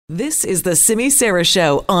This is the Simi Sara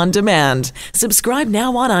Show on demand. Subscribe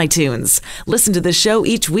now on iTunes. Listen to the show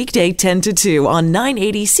each weekday 10 to 2 on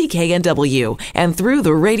 980 CKNW and through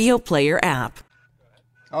the Radio Player app.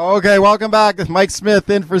 Okay, welcome back. Mike Smith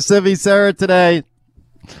in for Simi Sara today.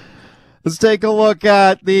 Let's take a look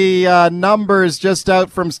at the numbers just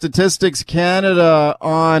out from Statistics Canada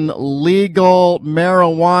on legal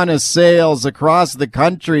marijuana sales across the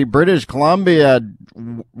country. British Columbia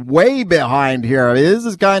way behind here. This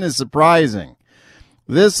is kind of surprising.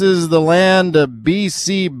 This is the land of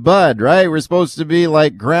BC bud, right? We're supposed to be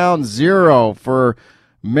like ground zero for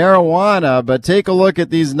marijuana, but take a look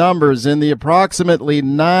at these numbers. In the approximately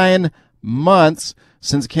 9 months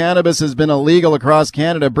since cannabis has been illegal across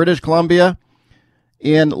Canada, British Columbia,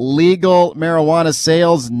 in legal marijuana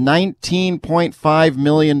sales, $19.5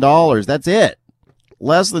 million. That's it.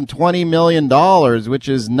 Less than $20 million, which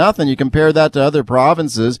is nothing. You compare that to other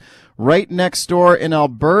provinces. Right next door in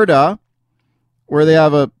Alberta, where they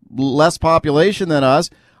have a less population than us,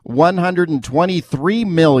 $123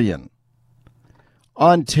 million.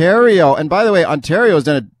 Ontario, and by the way, Ontario has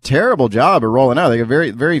done a terrible job of rolling out. They have very,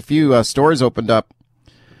 very few stores opened up.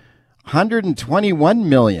 $121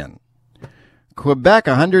 million. Quebec,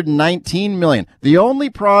 $119 million. The only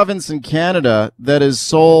province in Canada that has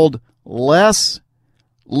sold less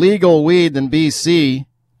legal weed than BC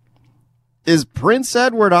is Prince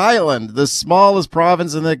Edward Island, the smallest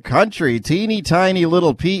province in the country. Teeny tiny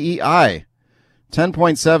little PEI.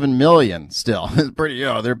 10.7 million still. It's pretty,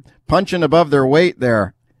 they're punching above their weight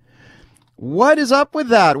there. What is up with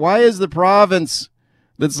that? Why is the province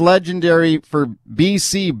that's legendary for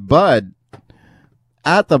BC bud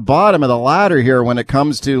at the bottom of the ladder here when it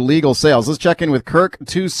comes to legal sales? Let's check in with Kirk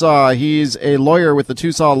Tusaw. He's a lawyer with the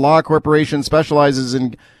Tusaw Law Corporation, specializes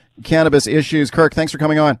in cannabis issues. Kirk, thanks for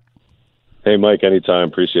coming on. Hey, Mike, anytime.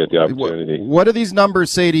 Appreciate the opportunity. What do these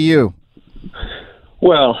numbers say to you?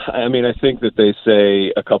 Well, I mean, I think that they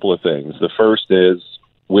say a couple of things. The first is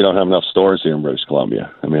we don't have enough stores here in British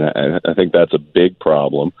Columbia. I mean, I think that's a big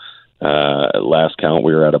problem. At last count,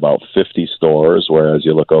 we were at about 50 stores, whereas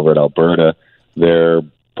you look over at Alberta, they're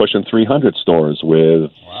pushing 300 stores with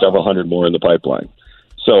several hundred more in the pipeline.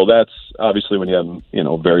 So that's obviously when you have,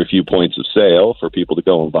 very few points of sale for people to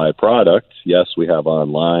go and buy a product. Yes, we have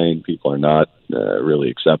online. People are not really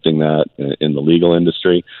accepting that in the legal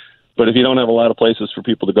industry. But if you don't have a lot of places for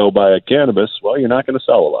people to go buy cannabis, well, you're not going to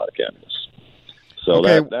sell a lot of cannabis. So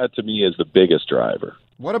okay. that to me is the biggest driver.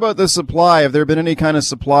 What about the supply? Have there been any kind of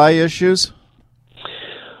supply issues?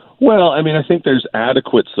 Well, I mean, I think there's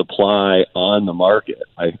adequate supply on the market.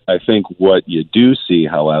 I think what you do see,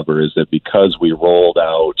 however, is that because we rolled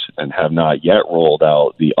out and have not yet rolled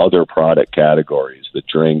out the other product categories, the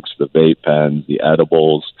drinks, the vape pens, the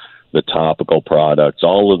edibles, the topical products,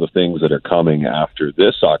 all of the things that are coming after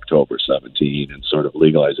this October 17 and sort of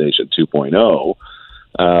legalization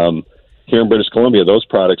 2.0, here in British Columbia, those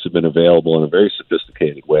products have been available in a very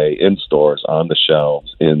sophisticated way in stores, on the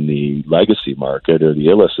shelves, in the legacy market or the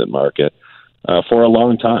illicit market for a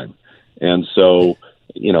long time. And so,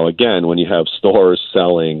 again, when you have stores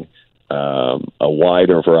selling a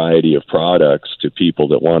wider variety of products to people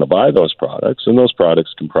that want to buy those products, and those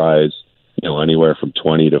products comprise anywhere from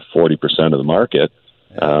 20 to 40% of the market,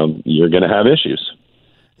 you're going to have issues.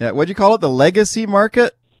 Yeah, what'd you call it? The legacy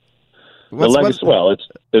market? Well, that's sort of.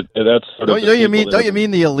 Don't you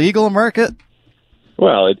mean the illegal market?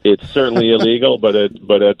 Well, it's certainly illegal, but at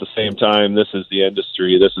the same time, this is the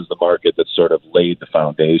industry, this is the market that sort of laid the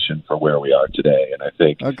foundation for where we are today. And I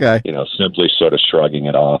think, simply sort of shrugging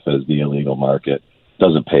it off as the illegal market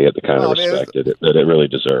doesn't pay it the kind of respect that it really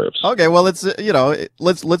deserves. Okay, well, it's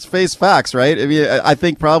let's face facts, right? I mean, I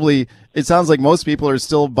think probably it sounds like most people are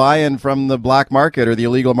still buying from the black market or the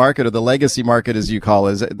illegal market or the legacy market, as you call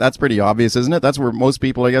it. That's pretty obvious, isn't it? That's where most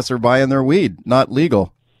people, I guess, are buying their weed, not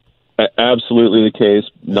legal. Absolutely the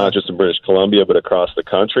case, not just in British Columbia, but across the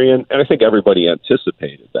country. And I think everybody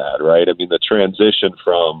anticipated that, right? I mean, the transition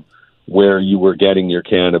from where you were getting your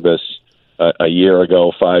cannabis a year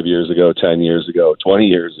ago, 5 years ago, 10 years ago, 20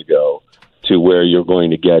 years ago, to where you're going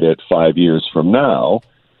to get it 5 years from now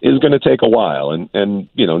is going to take a while. And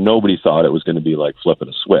nobody thought it was going to be like flipping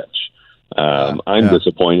a switch. I'm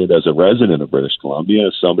disappointed as a resident of British Columbia,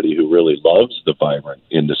 as somebody who really loves the vibrant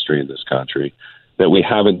industry in this country, that we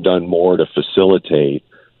haven't done more to facilitate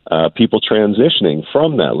people transitioning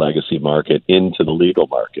from that legacy market into the legal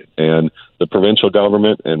market. And the provincial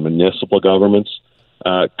government and municipal governments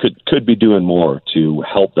could be doing more to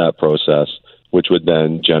help that process, which would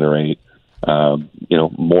then generate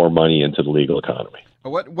more money into the legal economy.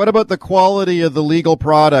 What about the quality of the legal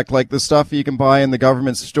product, like the stuff you can buy in the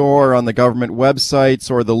government store, on the government websites,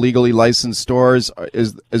 or the legally licensed stores?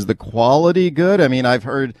 Is the quality good? I mean, I've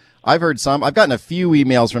heard some. I've gotten a few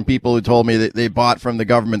emails from people who told me that they bought from the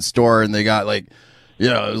government store and they got it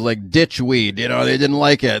was like ditchweed. They didn't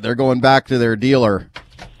like it. They're going back to their dealer.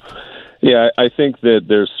 Yeah, I think that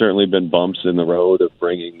there's certainly been bumps in the road of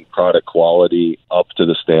bringing product quality up to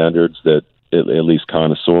the standards that at least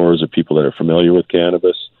connoisseurs or people that are familiar with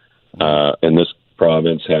cannabis in this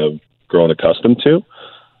province have grown accustomed to.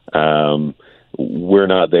 We're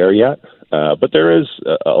not there yet, but there is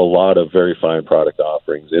a lot of very fine product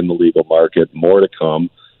offerings in the legal market, more to come.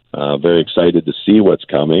 Very excited to see what's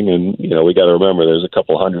coming. And, we got to remember there's a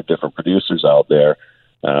couple hundred different producers out there.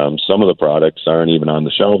 Some of the products aren't even on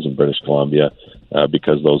the shelves in British Columbia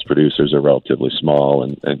because those producers are relatively small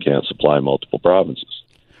and can't supply multiple provinces.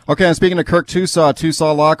 Okay, I'm speaking to Kirk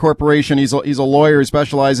Tusaw Law Corporation. He's a lawyer who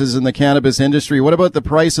specializes in the cannabis industry. What about the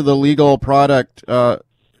price of the legal product,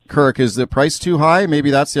 Kirk? Is the price too high? Maybe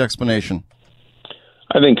that's the explanation.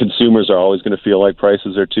 I think consumers are always going to feel like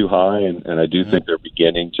prices are too high, and I do think they're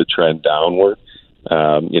beginning to trend downward.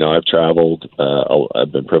 I've traveled.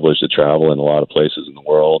 I've been privileged to travel in a lot of places in the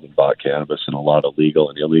world and bought cannabis in a lot of legal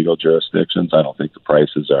and illegal jurisdictions. I don't think the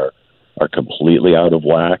prices are completely out of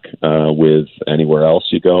whack with anywhere else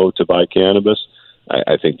you go to buy cannabis.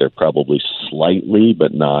 I think they're probably slightly,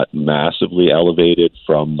 but not massively elevated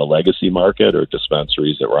from the legacy market or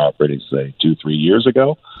dispensaries that were operating, say, 2-3 years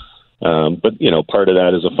ago. But part of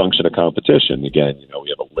that is a function of competition. Again,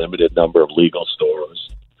 we have a limited number of legal stores.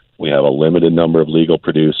 We have a limited number of legal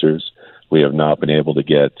producers. We have not been able to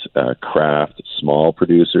get craft small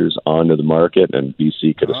producers onto the market, and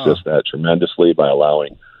BC could assist that tremendously by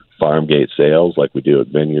allowing farm gate sales like we do at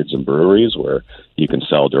vineyards and breweries, where you can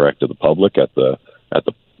sell direct to the public at the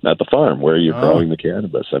farm where you're growing the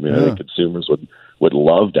cannabis. I mean, I think consumers would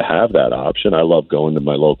love to have that option. I love going to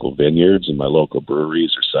my local vineyards and my local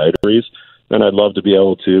breweries or cideries, and I'd love to be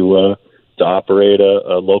able to operate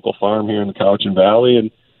a local farm here in the Cowichan Valley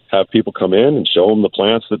and have people come in and show them the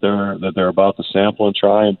plants that they're about to sample and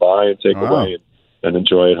try and buy and take away and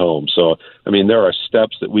enjoy at home. So, I mean, there are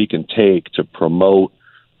steps that we can take to promote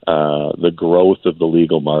the growth of the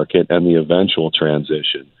legal market and the eventual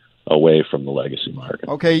transition away from the legacy market.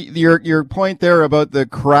 Okay, your point there about the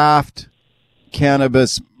craft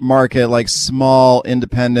cannabis market, like small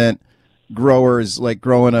independent growers, like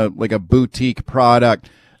growing a boutique product,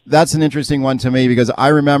 that's an interesting one to me, because I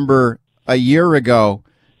remember a year ago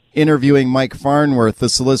interviewing Mike Farnworth, the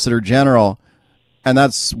Solicitor General, and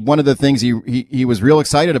that's one of the things he was real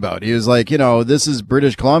excited about. He was like, this is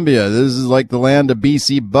British Columbia. This is like the land of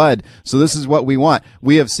BC Bud. So this is what we want.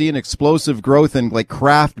 We have seen explosive growth in like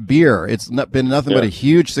craft beer. It's been nothing but a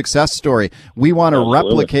huge success story. We want to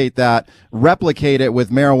replicate it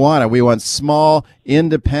with marijuana. We want small,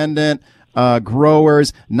 independent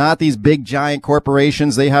growers, not these big giant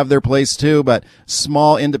corporations. They have their place too, but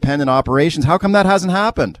small independent operations. How come that hasn't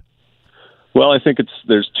happened? Well, I think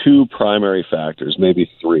there's two primary factors,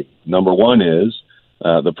 maybe three. Number one is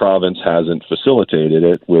the province hasn't facilitated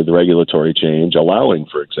it with regulatory change, allowing,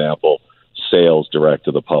 for example, sales direct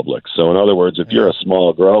to the public. So in other words, if you're a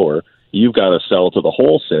small grower, you've got to sell to the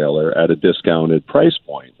wholesaler at a discounted price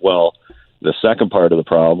point. Well, the second part of the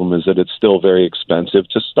problem is that it's still very expensive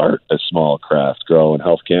to start a small craft grow, and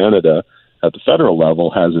Health Canada at the federal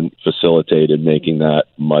level hasn't facilitated making that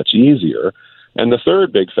much easier. And the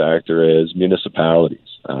third big factor is municipalities.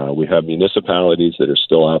 We have municipalities that are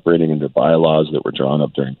still operating under bylaws that were drawn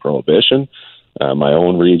up during Prohibition. My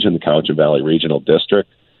own region, the Cowichan Valley Regional District,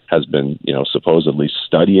 has been, supposedly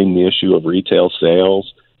studying the issue of retail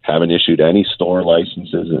sales, haven't issued any store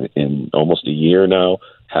licenses in almost a year now,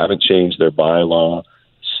 haven't changed their bylaw.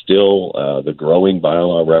 Still, the growing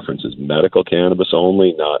bylaw references medical cannabis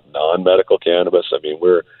only, not non-medical cannabis. I mean,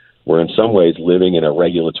 we're in some ways living in a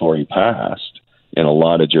regulatory past in a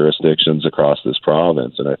lot of jurisdictions across this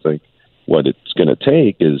province. And I think what it's going to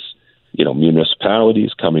take is,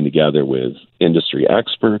 municipalities coming together with industry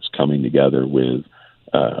experts, coming together with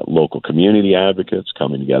local community advocates,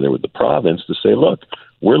 coming together with the province to say, look,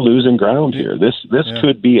 we're losing ground here. This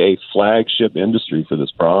could be a flagship industry for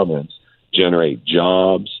this province, generate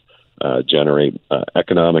jobs, generate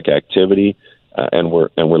economic activity. And we're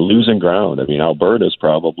losing ground. I mean, Alberta is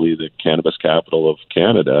probably the cannabis capital of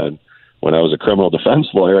Canada. And when I was a criminal defense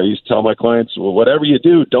lawyer, I used to tell my clients, well, whatever you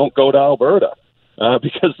do, don't go to Alberta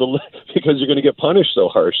because you're going to get punished so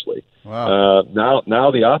harshly. Wow.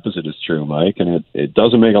 Now the opposite is true, Mike, and it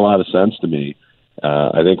doesn't make a lot of sense to me.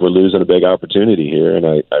 I think we're losing a big opportunity here, and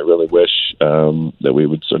I really wish that we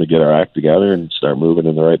would sort of get our act together and start moving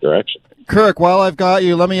in the right direction. Kirk, while I've got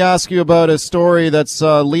you, let me ask you about a story that's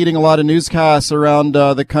leading a lot of newscasts around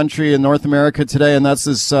the country in North America today, and that's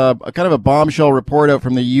this kind of a bombshell report out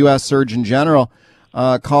from the U.S. Surgeon General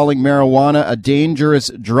calling marijuana a dangerous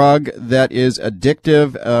drug that is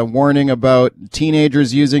addictive, warning about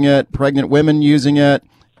teenagers using it, pregnant women using it,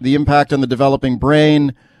 the impact on the developing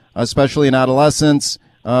brain, especially in adolescence,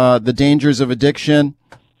 the dangers of addiction.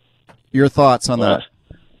 Your thoughts on that?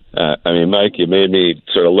 I mean, Mike, you made me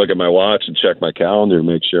sort of look at my watch and check my calendar and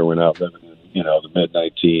make sure we're not living in, the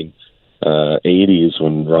mid-1980s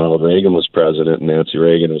when Ronald Reagan was president and Nancy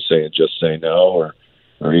Reagan was saying, just say no,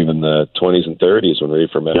 or even the 20s and 30s when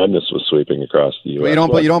reefer madness was sweeping across the U.S. You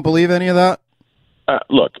don't believe any of that?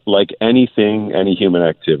 Look, like anything, any human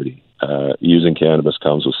activity, using cannabis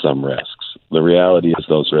comes with some risks. The reality is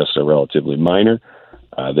those risks are relatively minor.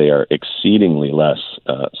 They are exceedingly less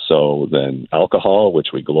so than alcohol, which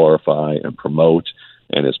we glorify and promote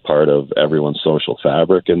and is part of everyone's social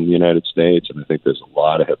fabric in the United States. And I think there's a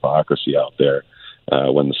lot of hypocrisy out there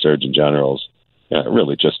when the Surgeon General's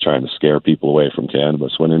really just trying to scare people away from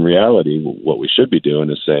cannabis, when in reality, what we should be doing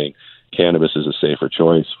is saying cannabis is a safer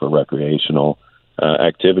choice for recreational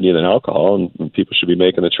activity than alcohol, and people should be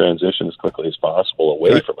making the transition as quickly as possible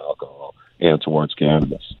away from alcohol and towards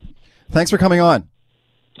cannabis. Thanks for coming on.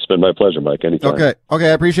 It's been my pleasure, Mike. Anytime. Okay,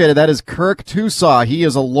 I appreciate it. That is Kirk Tousaw. He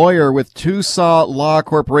is a lawyer with Tousaw Law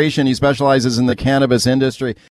Corporation. He specializes in the cannabis industry.